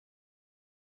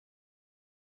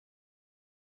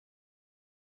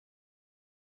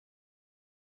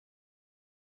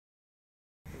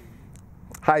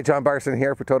Hi, John Barson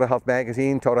here for Total Health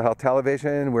Magazine, Total Health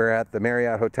Television. We're at the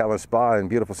Marriott Hotel and Spa in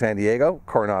beautiful San Diego,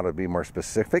 Coronado to be more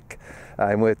specific.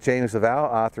 I'm with James LaValle,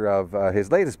 author of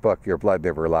his latest book, Your Blood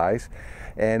Never Lies.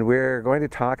 And we're going to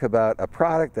talk about a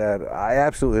product that I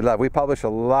absolutely love. We publish a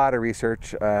lot of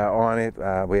research on it.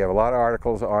 We have a lot of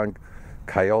articles on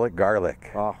Kyolic garlic.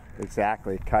 Oh,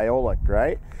 exactly. Kyolic,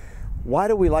 right? Why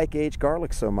do we like aged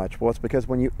garlic so much? Well, it's because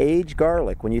when you age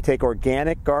garlic, when you take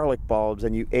organic garlic bulbs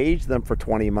and you age them for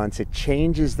 20 months, it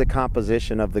changes the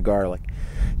composition of the garlic.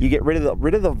 You get rid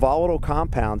of the volatile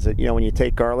compounds that, when you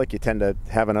take garlic, you tend to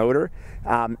have an odor.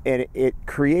 And it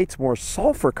creates more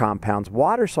sulfur compounds,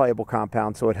 water-soluble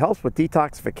compounds, so it helps with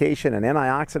detoxification and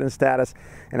antioxidant status.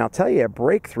 And I'll tell you, a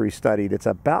breakthrough study that's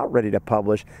about ready to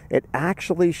publish, it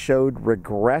actually showed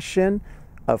regression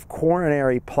of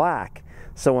coronary plaque.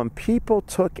 So when people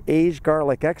took aged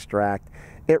garlic extract,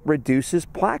 it reduces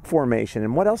plaque formation.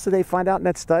 And what else did they find out in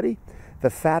that study? The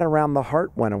fat around the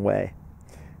heart went away.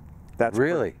 That's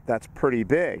really? That's pretty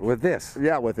big. With this?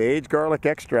 Yeah, with aged garlic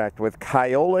extract, with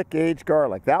Kyolic Aged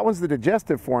Garlic. That one's the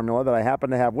digestive formula that I happen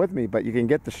to have with me, but you can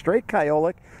get the straight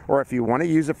Kyolic, or if you want to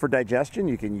use it for digestion,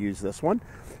 you can use this one.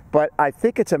 But I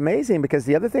think it's amazing because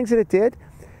the other things that it did,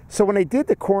 so when they did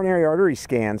the coronary artery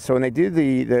scan, so when they do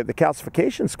the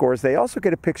calcification scores, they also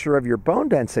get a picture of your bone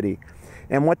density.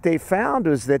 And what they found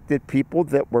was that the people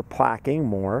that were plaquing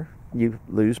more, you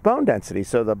lose bone density.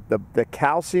 So the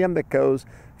calcium that goes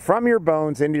from your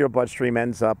bones into your bloodstream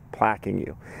ends up plaquing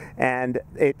you. And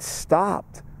it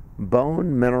stopped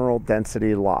bone mineral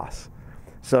density loss.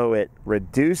 So it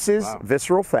reduces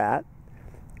visceral fat.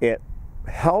 It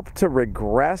helped to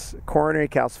regress coronary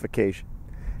calcification.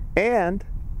 And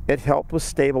it helped with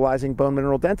stabilizing bone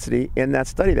mineral density in that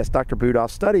study. That's Dr.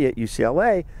 Budoff's study at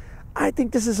UCLA. I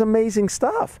think this is amazing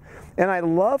stuff. And I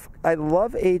love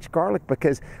aged garlic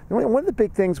because one of the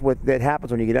big things that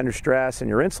happens when you get under stress and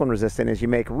you're insulin resistant is you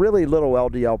make really little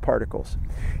LDL particles.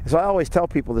 So I always tell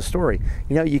people the story.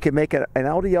 You can make an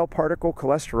LDL particle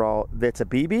cholesterol that's a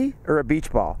BB or a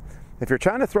beach ball. If you're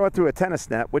trying to throw it through a tennis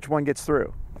net, which one gets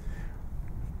through?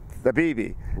 The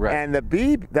BB. Right. And the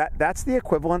BB, that's the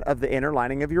equivalent of the inner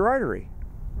lining of your artery,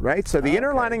 right? So the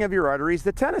inner lining of your artery is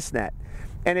the tennis net.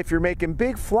 And if you're making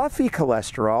big fluffy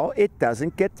cholesterol, it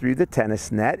doesn't get through the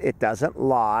tennis net, it doesn't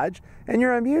lodge, and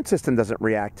your immune system doesn't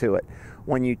react to it.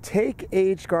 When you take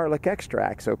aged garlic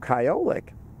extract, so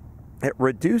Kyolic, it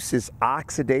reduces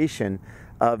oxidation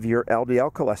of your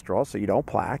LDL cholesterol, so you don't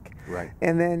plaque. Right.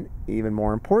 And then, even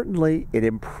more importantly, it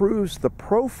improves the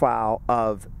profile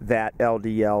of that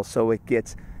LDL so it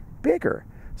gets bigger.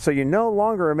 So you no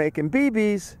longer are making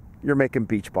BBs, you're making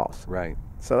beach balls. Right.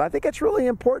 So I think it's really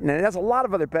important, and it has a lot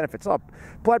of other benefits.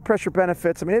 Blood pressure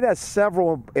benefits. I mean, it has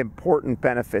several important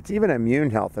benefits, even immune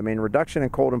health. I mean, reduction in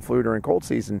cold and flu during cold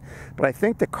season. But I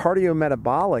think the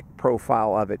cardiometabolic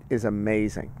profile of it is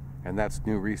amazing. And that's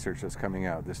new research that's coming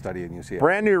out, this study in UCLA.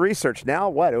 Brand new research. Now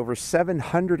what? Over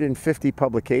 750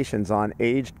 publications on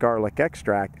aged garlic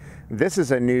extract. This is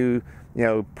a new,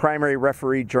 primary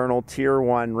referee journal tier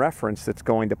 1 reference that's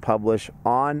going to publish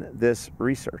on this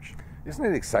research. Isn't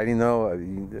it exciting,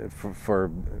 though?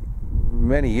 For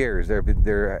many years,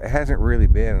 there hasn't really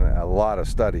been a lot of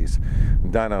studies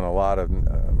done on a lot of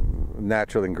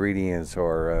natural ingredients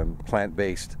or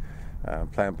plant-based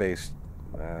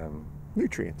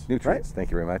nutrients. Right?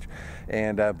 Thank you very much.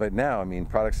 And but now,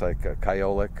 products like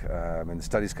Kyolic, and the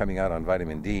studies coming out on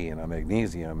vitamin D and on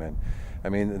magnesium, and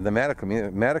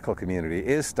the medical community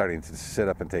is starting to sit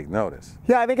up and take notice.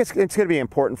 Yeah, I think it's going to be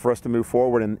important for us to move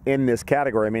forward in this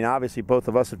category. Obviously, both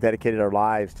of us have dedicated our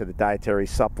lives to the dietary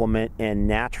supplement and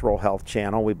natural health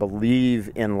channel. We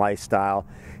believe in lifestyle.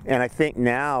 And I think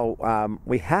now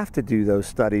we have to do those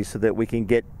studies so that we can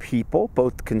get people,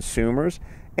 both consumers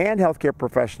and healthcare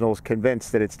professionals,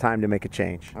 convinced that it's time to make a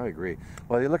change. I agree.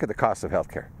 Well, you look at the cost of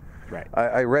healthcare. Right.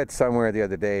 I read somewhere the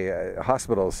other day,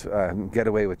 hospitals get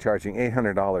away with charging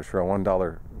 $800 for a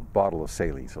 $1 bottle of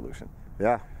saline solution.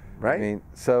 Yeah, right.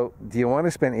 So do you want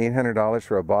to spend $800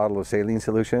 for a bottle of saline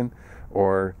solution,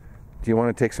 or do you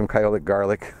want to take some Kyolic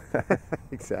garlic?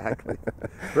 Exactly.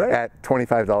 Right. At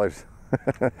 $25.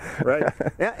 Right.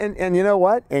 Yeah, and you know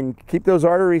what? And keep those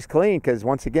arteries clean, because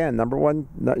once again, number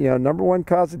one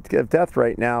cause of death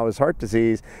right now is heart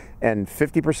disease, and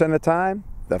 50% of the time,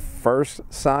 the first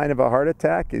sign of a heart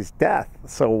attack is death.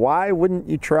 So why wouldn't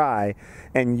you try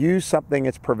and use something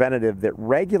that's preventative, that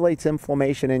regulates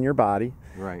inflammation in your body,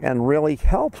 right, and really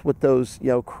helps with those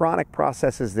chronic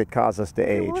processes that cause us to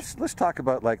age? Well, let's talk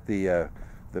about like the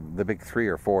the big 3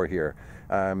 or 4 here.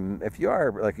 If you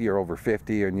are, like, you're over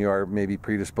 50 and you are maybe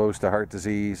predisposed to heart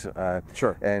disease,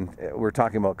 sure. And we're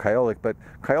talking about Kyolic, but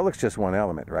Kyolic's just one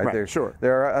element, right? Right, sure.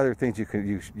 There are other things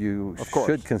you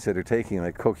should consider taking,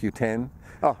 like CoQ10.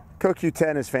 Oh,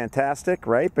 CoQ10 is fantastic,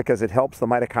 right? Because it helps the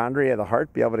mitochondria of the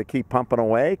heart be able to keep pumping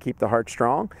away, keep the heart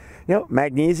strong. You know,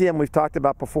 magnesium we've talked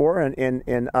about before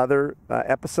in other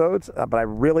episodes, but I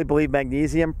really believe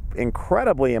magnesium,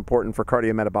 incredibly important for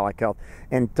cardiometabolic health.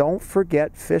 And don't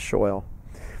forget fish oil.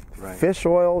 Right. Fish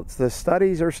oil, the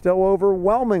studies are still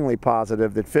overwhelmingly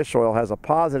positive that fish oil has a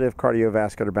positive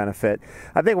cardiovascular benefit.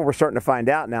 I think what we're starting to find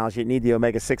out now is you need the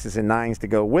omega-6s and 9s to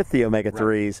go with the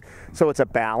omega-3s. Right. So it's a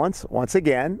balance, once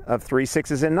again, of 3,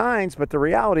 6s, and 9s, but the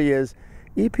reality is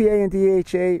EPA and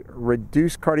DHA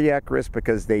reduce cardiac risk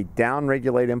because they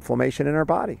downregulate inflammation in our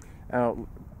body. Now,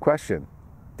 question,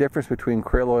 difference between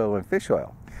krill oil and fish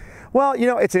oil? Well, you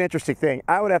know, it's an interesting thing.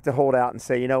 I would have to hold out and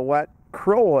say, you know what?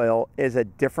 Krill oil is a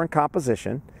different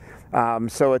composition,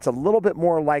 so it's a little bit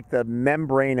more like the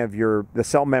membrane of the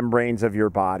cell membranes of your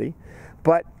body,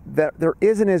 but there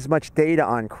isn't as much data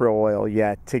on krill oil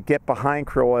yet to get behind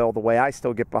krill oil the way I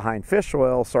still get behind fish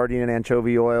oil, sardine and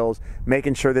anchovy oils,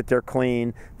 making sure that they're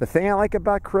clean. The thing I like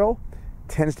about krill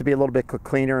tends to be a little bit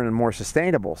cleaner and more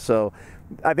sustainable. So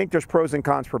I think there's pros and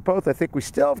cons for both. I think we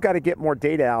still have got to get more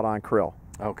data out on krill.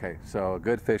 Okay, so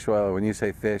good fish oil. When you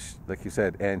say fish, like you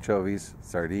said, anchovies,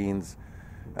 sardines.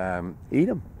 Eat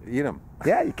them. Eat them.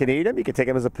 Yeah, you can eat them. You can take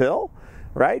them as a pill,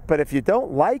 right? But if you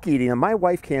don't like eating them, my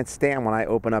wife can't stand when I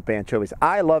open up anchovies.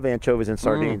 I love anchovies and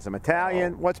sardines. I'm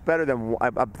Italian. What's better than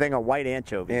a thing of white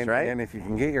anchovies, right? And if you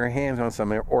can get your hands on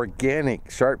some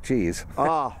organic sharp cheese.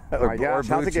 Oh, my gosh.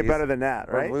 How's it get better than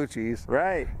that, right? Or blue cheese.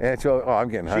 Right. Anchovy. Oh, I'm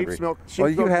getting hungry. Sheep's milk. Well,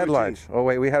 you had lunch. Cheese. Oh,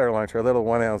 wait, we had our lunch. Our little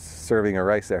 1 ounce serving of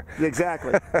rice there.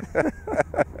 Exactly.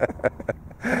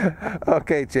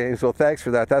 Okay, James. Well, thanks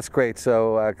for that. That's great.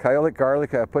 So, Kyolic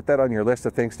garlic, put that on your list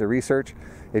of things to research.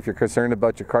 If you're concerned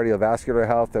about your cardiovascular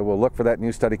health, we'll look for that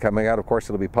new study coming out. Of course,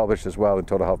 it'll be published as well in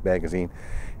Total Health Magazine.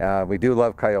 We do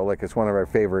love Kyolic. It's one of our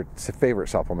favorite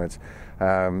supplements.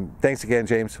 Thanks again,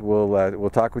 James. We'll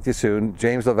talk with you soon.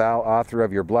 James LaValle, author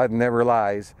of Your Blood Never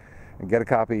Lies, and get a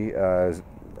copy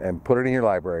and put it in your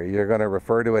library. You're going to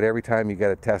refer to it every time you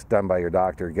get a test done by your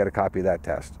doctor. Get a copy of that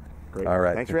test. Great. All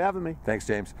right. Thanks for having me. Thanks,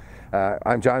 James.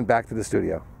 I'm John, back to the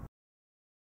studio.